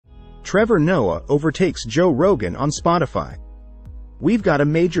Trevor Noah overtakes Joe Rogan on Spotify. We've got a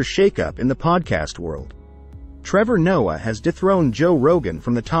major shakeup in the podcast world. Trevor Noah has dethroned Joe Rogan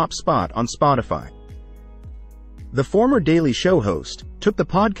from the top spot on Spotify. The former Daily Show host took the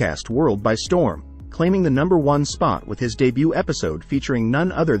podcast world by storm, claiming the #1 spot with his debut episode featuring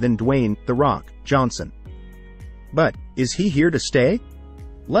none other than Dwayne "The Rock" Johnson. But is he here to stay?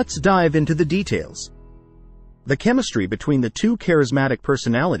 Let's dive into the details. The chemistry between the two charismatic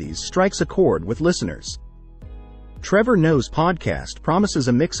personalities strikes a chord with listeners. Trevor Noah's podcast promises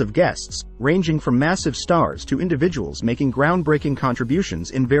a mix of guests, ranging from massive stars to individuals making groundbreaking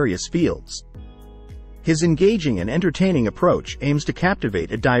contributions in various fields. His engaging and entertaining approach aims to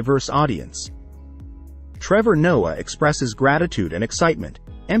captivate a diverse audience. Trevor Noah expresses gratitude and excitement,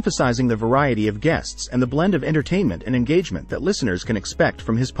 emphasizing the variety of guests and the blend of entertainment and engagement that listeners can expect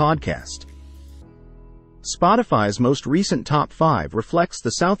from his podcast. Spotify's most recent top 5 reflects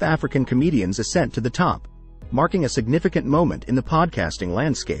the South African comedian's ascent to the top, marking a significant moment in the podcasting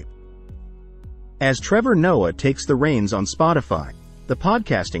landscape. As Trevor Noah takes the reins on Spotify, the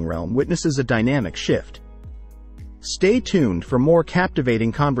podcasting realm witnesses a dynamic shift. Stay tuned for more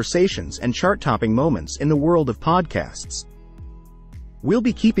captivating conversations and chart-topping moments in the world of podcasts. We'll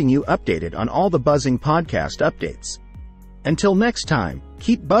be keeping you updated on all the buzzing podcast updates. Until next time,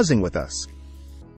 keep buzzing with us.